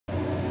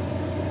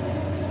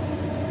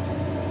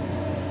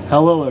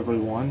Hello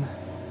everyone,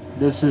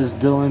 this is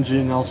Dylan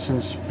G.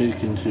 Nelson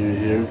speaking to you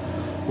here.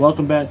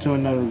 Welcome back to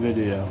another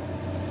video.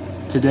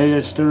 Today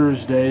is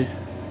Thursday,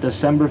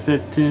 December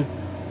 15th,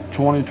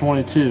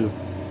 2022.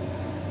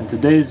 And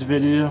today's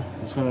video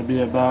is going to be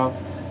about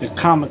a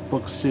comic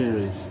book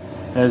series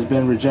that has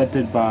been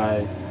rejected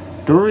by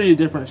 3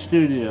 different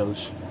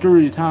studios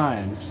 3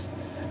 times.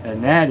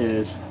 And that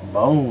is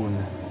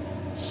Bone.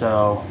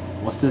 So,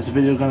 what's this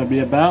video going to be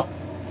about?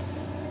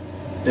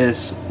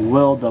 Is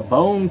will the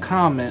Bone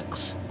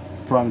comics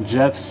from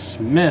Jeff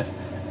Smith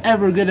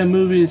ever get a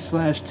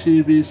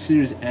movie/TV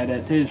series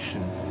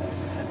adaptation?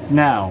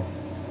 Now,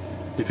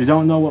 if you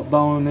don't know what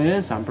Bone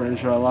is, I'm pretty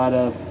sure a lot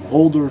of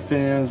older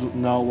fans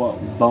know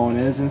what Bone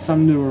is and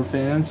some newer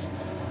fans.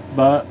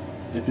 But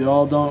if you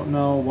all don't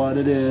know what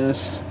it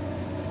is,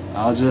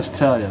 I'll just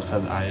tell you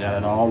because I got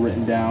it all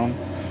written down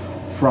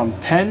from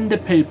pen to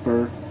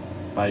paper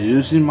by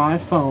using my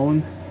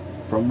phone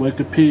from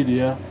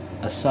Wikipedia,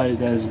 a site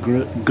that is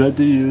good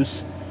to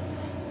use.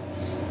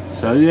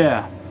 So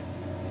yeah,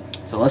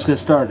 so let's get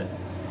started.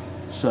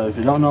 So if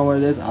you don't know what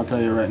it is, I'll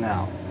tell you right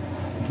now.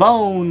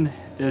 Bone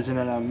is an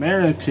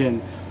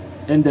American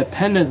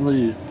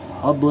independently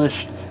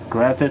published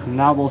graphic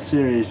novel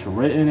series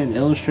written and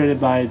illustrated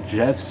by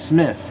Jeff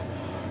Smith,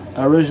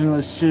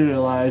 originally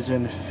serialized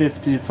in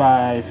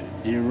 55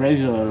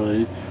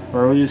 irregularly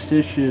released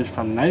issues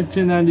from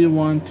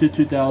 1991 to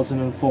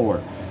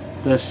 2004.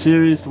 The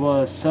series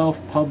was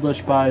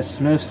self-published by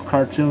Smith's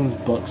Cartoons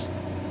Books.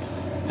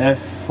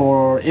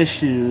 For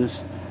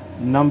issues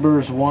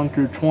numbers 1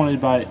 through 20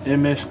 by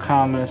Image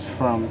Comics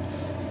from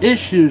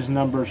issues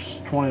numbers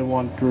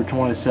 21 through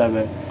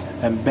 27,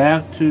 and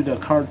back to the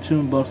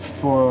cartoon books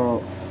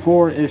for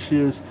 4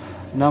 issues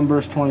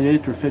numbers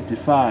 28 through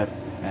 55.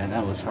 And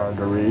that was hard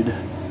to read.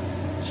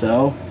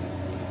 So,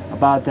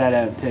 about that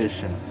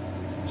adaptation.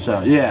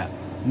 So yeah,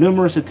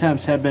 numerous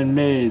attempts have been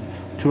made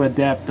to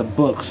adapt the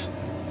books,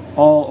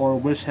 all or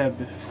which have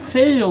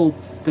failed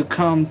to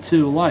come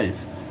to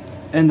life.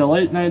 In the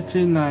late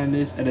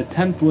 1990s, an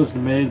attempt was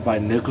made by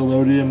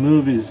Nickelodeon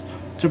Movies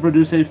to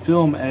produce a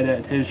film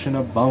adaptation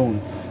of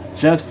Bone.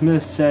 Jeff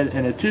Smith said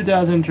in a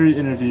 2003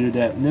 interview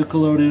that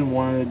Nickelodeon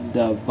wanted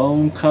the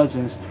Bone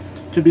cousins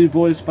to be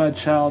voiced by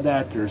child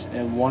actors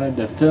and wanted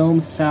the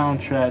film's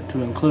soundtrack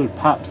to include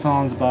pop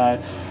songs by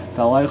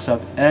the likes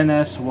of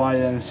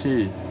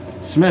NSYNC.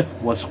 Smith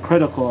was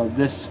critical of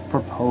this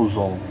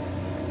proposal.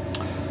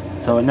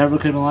 So it never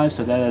came to life,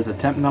 so that is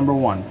attempt number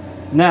 1.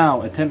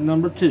 Now, attempt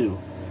number 2.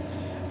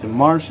 In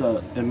March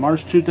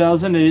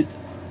 2008,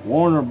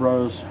 Warner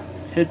Bros.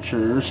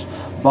 Pictures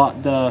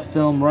bought the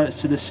film rights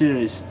to the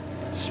series.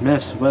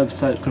 Smith's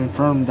website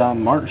confirmed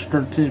on March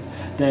 13th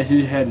that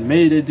he had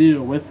made a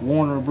deal with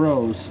Warner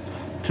Bros.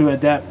 To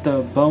adapt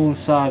the Bone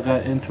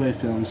saga into a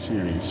film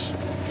series.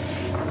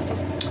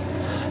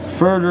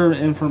 Further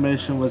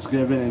information was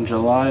given in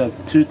July of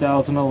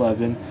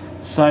 2011,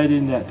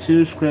 citing that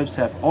 2 scripts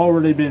have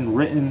already been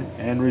written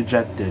and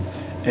rejected.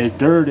 A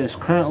third is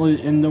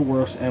currently in the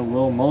works and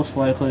will most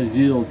likely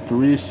yield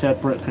 3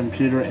 separate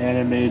computer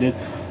animated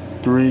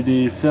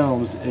 3D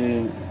films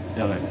in...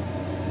 Okay,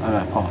 I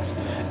gotta pause.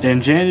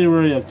 In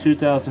January of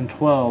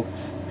 2012,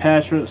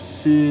 Patrick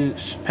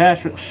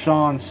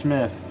Sean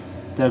Smith,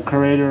 the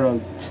creator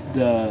of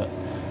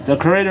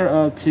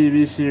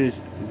TV series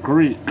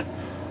Greek,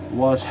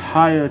 was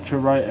hired to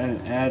write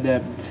an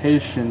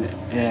adaptation,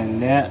 and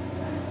Nat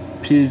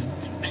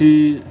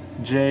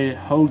P.J.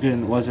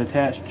 Hogan was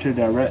attached to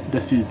direct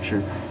the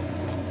feature,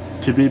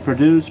 to be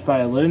produced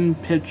by Lynn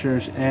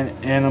Pictures and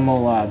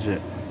Animal Logic.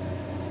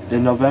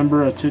 In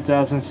November of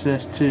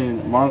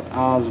 2016, Mark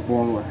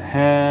Osborne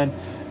had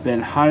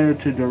been hired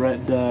to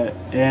direct the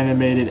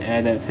animated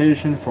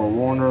adaptation for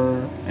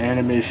Warner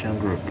Animation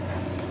Group.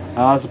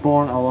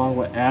 Osborne, along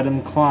with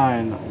Adam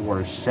Klein,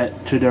 were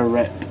set to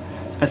write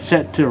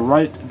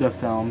the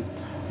film,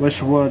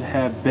 which would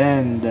have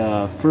been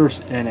the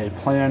first in a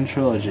planned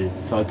trilogy.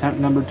 So attempt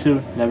number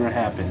 2 never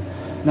happened.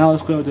 Now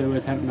let's go to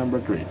attempt number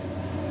 3.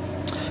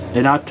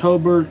 In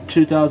October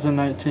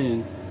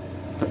 2019,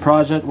 the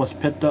project was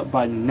picked up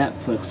by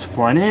Netflix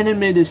for an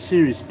animated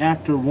series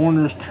after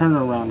Warner's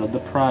turnaround of the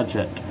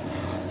project.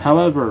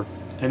 However,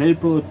 in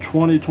April of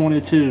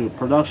 2022,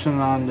 production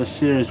on the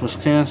series was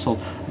canceled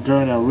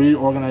during a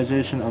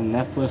reorganization of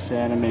Netflix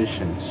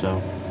animation.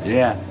 So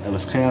yeah, it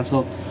was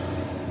canceled.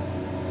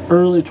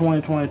 Early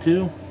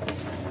 2022,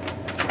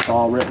 it's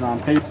all written on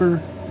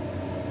paper.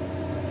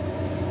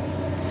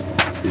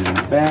 These in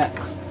the back.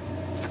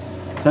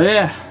 So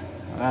yeah,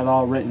 I got it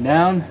all written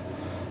down.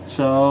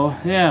 So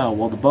yeah,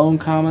 will the Bone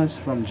comics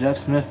from Jeff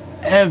Smith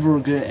ever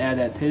get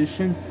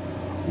adaptation?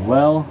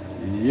 Well,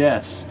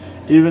 yes.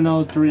 Even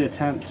though the 3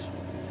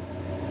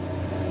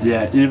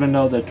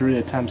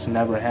 attempts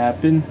never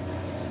happened,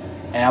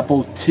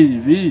 Apple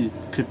TV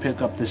could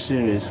pick up the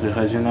series,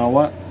 because you know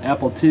what?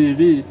 Apple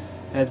TV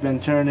has been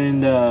turning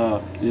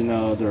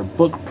their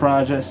book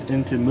projects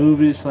into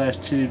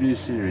movie/TV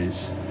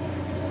series.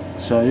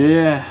 So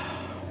yeah,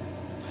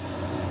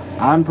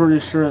 I'm pretty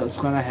sure it's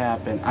gonna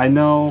happen. I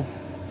know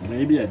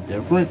maybe a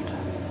different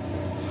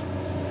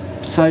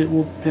site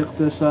will pick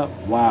this up.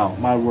 Wow,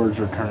 my words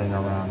are turning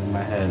around in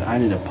my head. I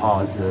need to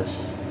pause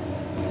this.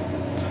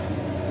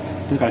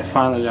 I think I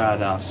finally got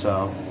it out.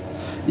 So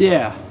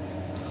yeah,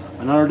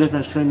 another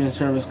different streaming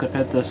service could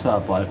pick this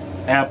up, like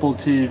Apple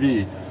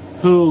TV,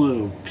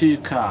 Hulu,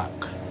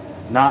 Peacock.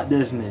 Not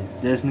Disney.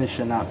 Disney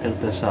should not pick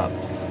this up.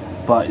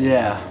 But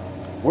yeah,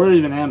 or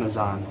even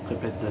Amazon could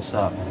pick this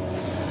up.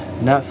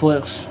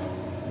 Netflix,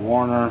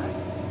 Warner,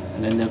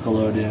 and then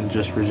Nickelodeon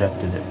just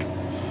rejected it.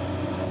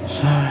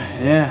 So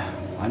yeah,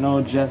 I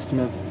know Jeff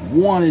Smith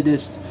wanted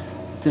this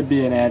to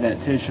be an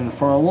adaptation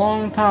for a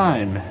long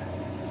time.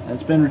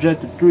 It's been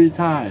rejected 3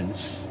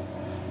 times.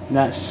 And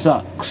that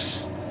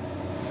sucks.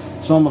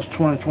 It's almost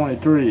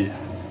 2023.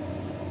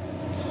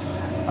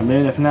 I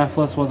mean, if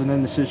Netflix wasn't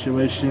in the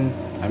situation,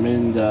 I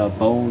mean, the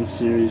Bone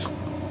series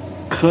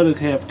could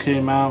have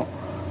came out,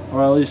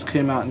 or at least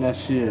came out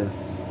next year.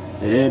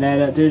 They did an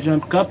adaptation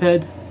of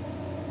Cuphead.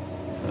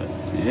 So,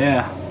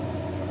 yeah.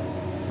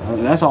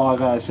 That's all I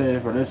gotta say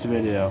for this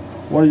video.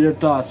 What are your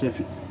thoughts if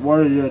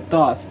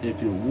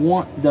you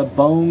want the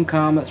Bone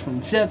comics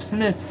from Jeff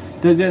Smith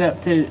to get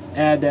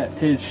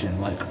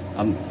adaptation, like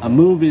a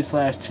movie /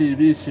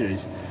 TV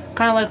series,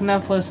 kind of like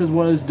Netflix is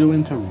what it's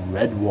doing to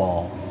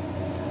Redwall,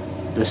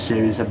 the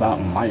series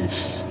about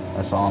mice.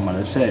 That's all I'm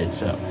gonna say.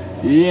 So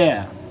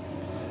yeah,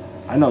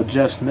 I know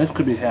Jeff Smith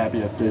could be happy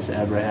if this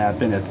ever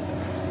happened.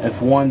 If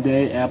one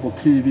day Apple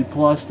TV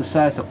Plus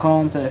decides to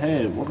call and say,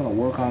 hey, we're gonna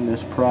work on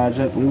this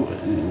project,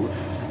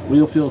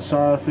 we'll feel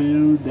sorry for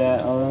you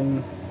that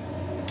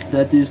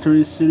that these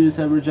 3 studios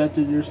have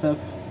rejected your stuff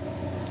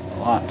a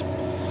lot.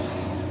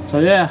 So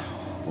yeah,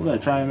 we're gonna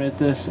try and make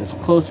this as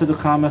close to the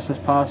comics as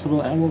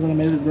possible, and we're gonna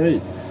make it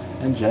great.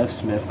 And Jeff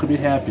Smith could be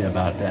happy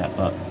about that,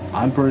 but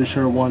I'm pretty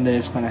sure one day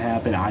it's gonna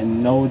happen. I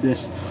know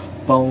this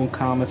Bone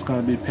comic's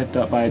gonna be picked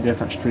up by a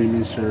different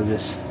streaming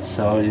service.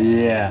 So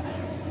yeah,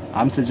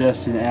 I'm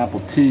suggesting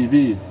Apple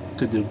TV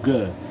could do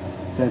good,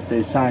 since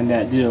they signed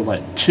that deal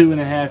like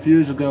 2.5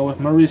 years ago with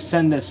Maurice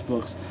Sendek's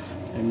books,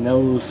 and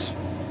those,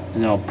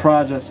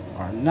 projects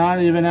are not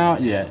even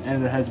out yet,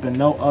 and there has been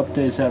no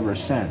updates ever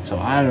since. So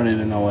I don't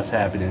even know what's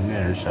happening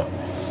there. So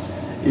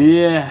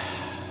yeah,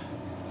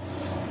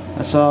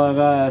 that's all I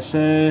gotta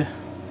say.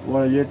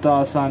 What are your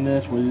thoughts on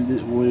this? Will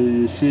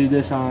you see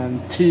this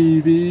on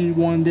TV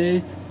one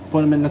day?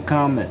 Put them in the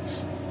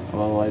comments. I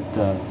would like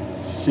to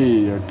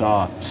see your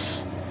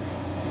thoughts.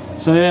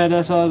 So yeah,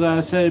 that's all I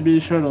gotta say.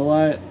 Be sure to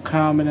like,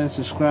 comment, and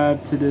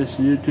subscribe to this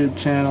YouTube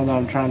channel that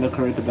I'm trying to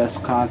create the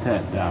best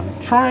content that I'm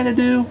trying to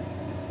do.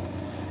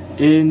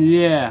 And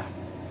yeah,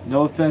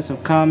 no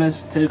offensive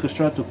comments, take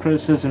constructive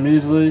criticism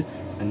easily,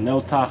 and no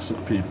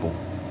toxic people.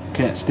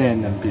 Can't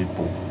stand them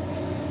people.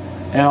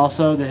 And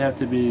also, they have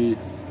to be,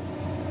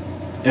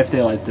 if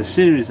they like the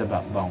series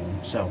about Bone.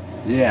 So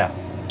yeah,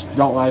 if you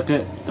don't like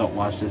it, don't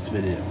watch this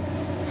video.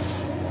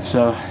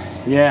 So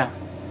yeah,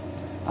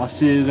 I'll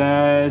see you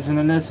guys in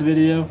the next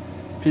video.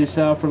 Peace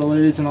out for the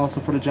ladies and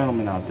also for the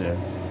gentlemen out there.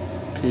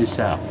 Peace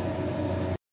out.